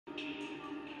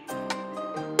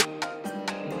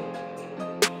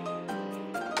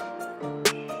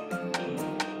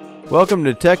Welcome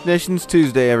to Technicians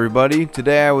Tuesday, everybody.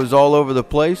 Today I was all over the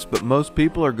place, but most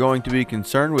people are going to be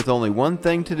concerned with only one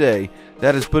thing today.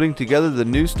 That is putting together the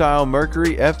new style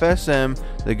Mercury FSM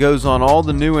that goes on all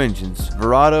the new engines,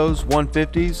 Verados,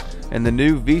 150s, and the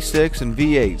new V6 and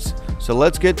V8s. So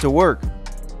let's get to work.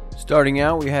 Starting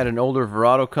out, we had an older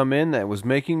Verado come in that was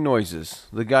making noises.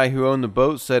 The guy who owned the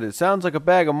boat said it sounds like a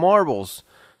bag of marbles.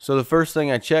 So the first thing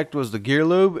I checked was the gear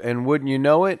lube, and wouldn't you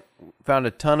know it, found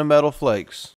a ton of metal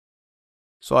flakes.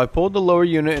 So I pulled the lower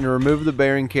unit and removed the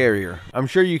bearing carrier. I'm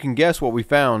sure you can guess what we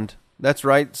found. That's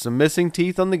right, some missing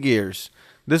teeth on the gears.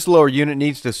 This lower unit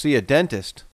needs to see a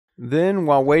dentist. Then,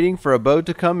 while waiting for a boat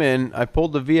to come in, I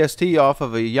pulled the VST off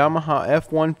of a Yamaha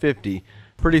F150.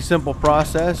 Pretty simple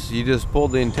process. You just pull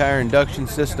the entire induction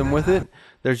system with it.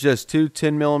 There's just two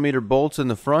 10mm bolts in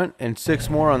the front and 6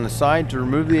 more on the side to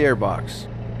remove the airbox.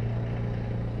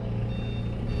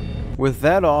 With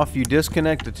that off, you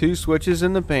disconnect the 2 switches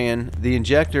in the pan, the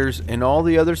injectors, and all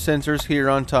the other sensors here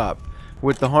on top.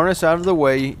 With the harness out of the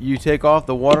way, you take off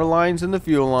the water lines and the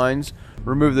fuel lines,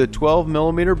 remove the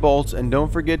 12mm bolts, and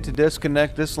don't forget to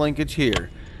disconnect this linkage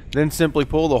here. Then simply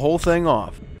pull the whole thing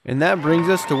off. And that brings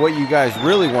us to what you guys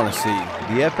really want to see,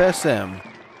 the FSM.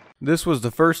 This was the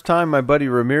first time my buddy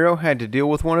Ramiro had to deal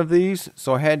with one of these,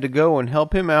 so I had to go and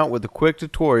help him out with a quick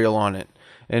tutorial on it.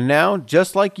 And now,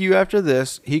 just like you after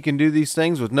this, he can do these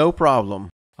things with no problem.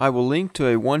 I will link to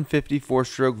a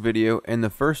 154-stroke video and the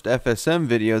first FSM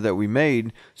video that we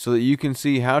made so that you can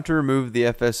see how to remove the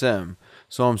FSM.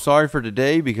 So I'm sorry for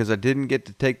today because I didn't get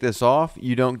to take this off.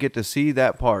 You don't get to see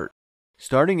that part.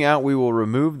 Starting out, we will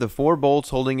remove the 4 bolts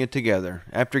holding it together.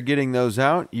 After getting those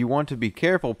out, you want to be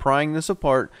careful prying this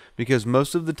apart because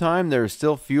most of the time there is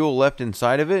still fuel left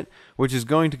inside of it, which is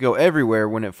going to go everywhere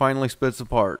when it finally splits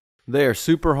apart. They are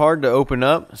super hard to open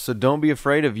up, so don't be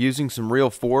afraid of using some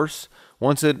real force.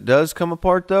 Once it does come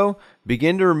apart though,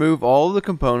 begin to remove all of the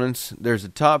components. There's a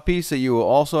top piece that you will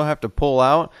also have to pull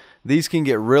out. These can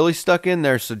get really stuck in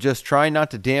there, so just try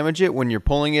not to damage it when you're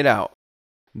pulling it out.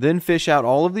 Then fish out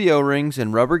all of the O-rings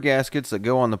and rubber gaskets that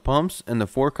go on the pumps and the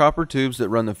 4 copper tubes that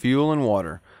run the fuel and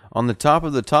water. On the top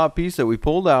of the top piece that we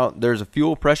pulled out, there's a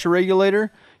fuel pressure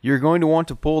regulator. You're going to want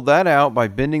to pull that out by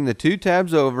bending the 2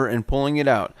 tabs over and pulling it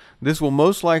out. This will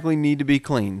most likely need to be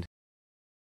cleaned.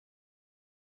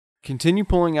 Continue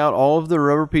pulling out all of the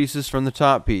rubber pieces from the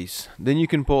top piece. Then you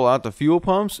can pull out the fuel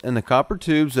pumps and the copper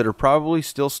tubes that are probably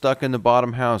still stuck in the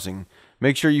bottom housing.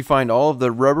 Make sure you find all of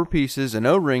the rubber pieces and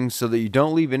O-rings so that you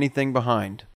don't leave anything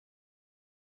behind.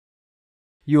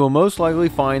 You will most likely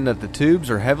find that the tubes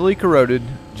are heavily corroded.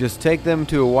 Just take them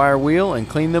to a wire wheel and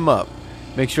clean them up.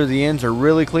 Make sure the ends are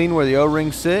really clean where the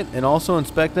O-rings sit, and also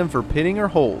inspect them for pitting or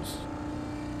holes.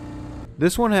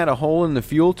 This one had a hole in the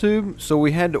fuel tube, so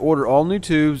we had to order all new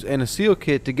tubes and a seal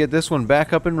kit to get this one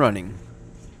back up and running.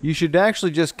 You should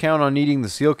actually just count on needing the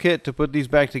seal kit to put these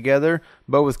back together,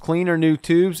 but with clean or new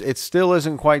tubes, it still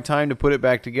isn't quite time to put it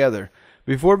back together.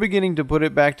 Before beginning to put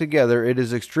it back together, it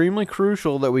is extremely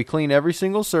crucial that we clean every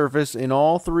single surface in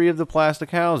all 3 of the plastic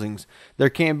housings.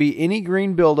 There can't be any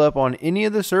green buildup on any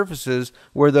of the surfaces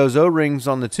where those O-rings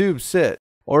on the tubes sit,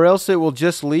 or else it will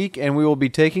just leak and we will be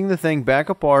taking the thing back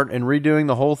apart and redoing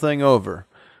the whole thing over.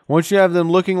 Once you have them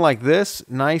looking like this,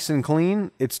 nice and clean,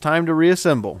 it's time to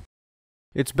reassemble.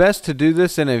 It's best to do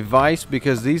this in a vise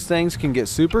because these things can get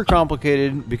super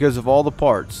complicated because of all the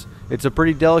parts. It's a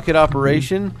pretty delicate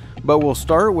operation, but we'll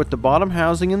start with the bottom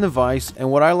housing in the vise,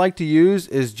 and what I like to use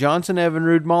is Johnson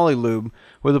Evinrude Moly Lube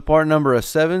with a part number of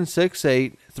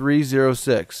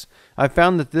 768306. I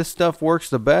found that this stuff works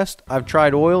the best. I've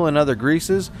tried oil and other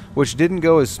greases, which didn't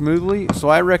go as smoothly, so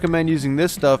I recommend using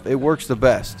this stuff. It works the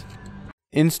best.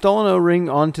 Install an O-ring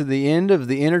onto the end of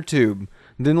the inner tube.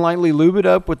 Then lightly lube it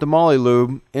up with the Moly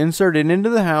Lube, insert it into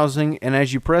the housing, and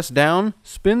as you press down,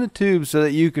 spin the tube so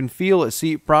that you can feel it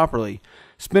seat properly.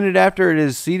 Spin it after it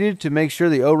is seated to make sure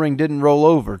the O-ring didn't roll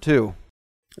over too.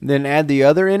 Then add the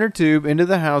other inner tube into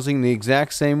the housing the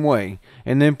exact same way,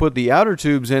 and then put the outer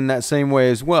tubes in that same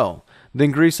way as well. Then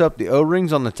grease up the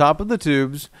O-rings on the top of the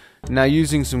tubes. Now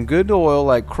using some good oil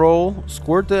like Kroll,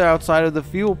 squirt the outside of the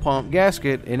fuel pump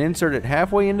gasket and insert it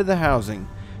halfway into the housing.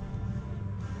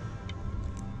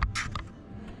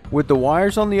 With the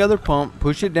wires on the other pump,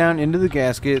 push it down into the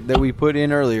gasket that we put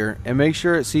in earlier and make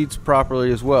sure it seats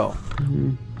properly as well.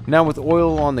 Now with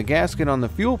oil on the gasket on the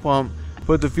fuel pump,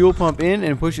 put the fuel pump in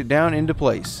and push it down into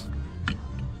place.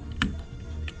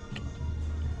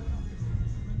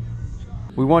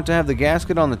 We want to have the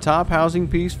gasket on the top housing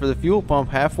piece for the fuel pump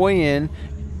halfway in.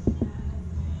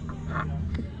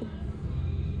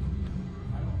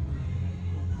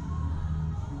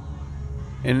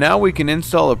 And now we can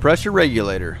install a pressure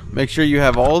regulator. Make sure you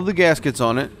have all of the gaskets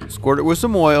on it, squirt it with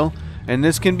some oil, and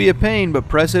this can be a pain, but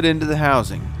press it into the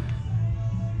housing.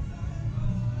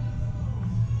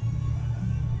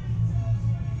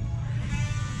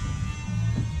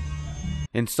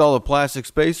 Install a plastic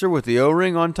spacer with the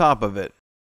O-ring on top of it.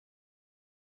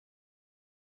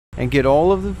 And get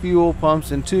all of the fuel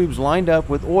pumps and tubes lined up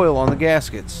with oil on the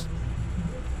gaskets.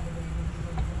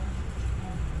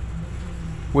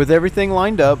 With everything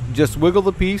lined up, just wiggle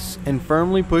the piece and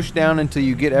firmly push down until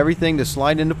you get everything to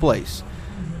slide into place.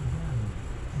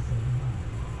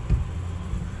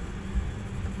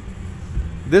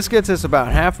 This gets us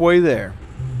about halfway there.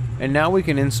 And now we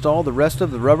can install the rest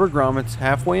of the rubber grommets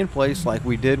halfway in place like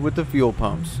we did with the fuel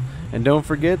pumps. And don't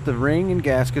forget the ring and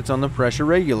gaskets on the pressure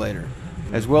regulator,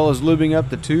 as well as lubing up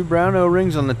the two brown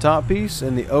O-rings on the top piece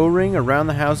and the O-ring around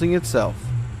the housing itself.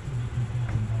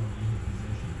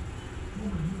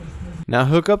 Now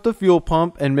hook up the fuel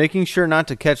pump, and making sure not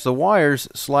to catch the wires,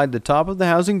 slide the top of the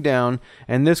housing down,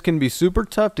 and this can be super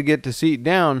tough to get to seat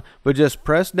down, but just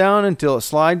press down until it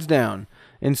slides down.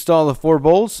 Install the 4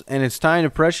 bolts, and it's time to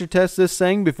pressure test this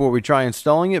thing before we try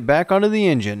installing it back onto the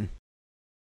engine.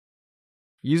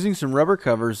 Using some rubber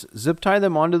covers, zip tie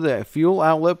them onto the fuel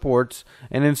outlet ports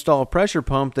and install a pressure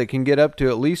pump that can get up to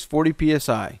at least 40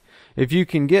 psi. If you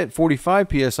can get 45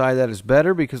 psi, that is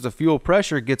better because the fuel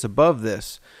pressure gets above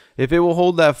this. If it will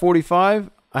hold that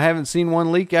 45, I haven't seen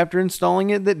one leak after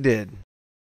installing it that did.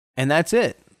 And that's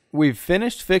it. We've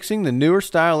finished fixing the newer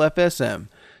style FSM.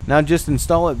 Now just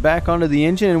install it back onto the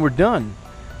engine and we're done.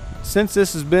 Since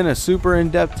this has been a super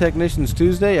in-depth Technicians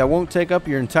Tuesday, I won't take up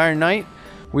your entire night.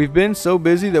 We've been so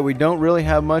busy that we don't really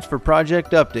have much for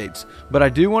project updates, but I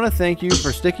do want to thank you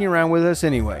for sticking around with us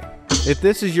anyway. If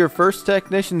this is your first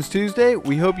Technicians Tuesday,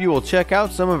 we hope you will check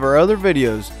out some of our other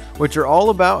videos, which are all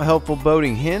about helpful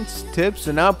boating hints, tips,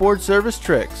 and outboard service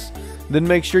tricks. Then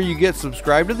make sure you get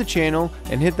subscribed to the channel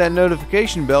and hit that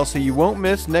notification bell so you won't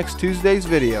miss next Tuesday's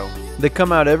video. They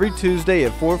come out every Tuesday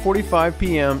at 4:45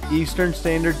 p.m. Eastern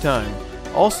Standard Time.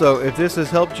 Also, if this has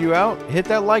helped you out, hit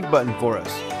that like button for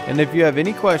us. And if you have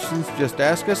any questions, just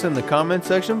ask us in the comment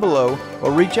section below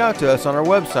or reach out to us on our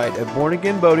website at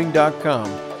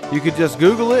bornagainboating.com. You could just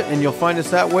Google it and you'll find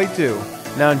us that way too.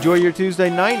 Now enjoy your Tuesday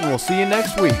night and we'll see you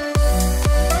next week.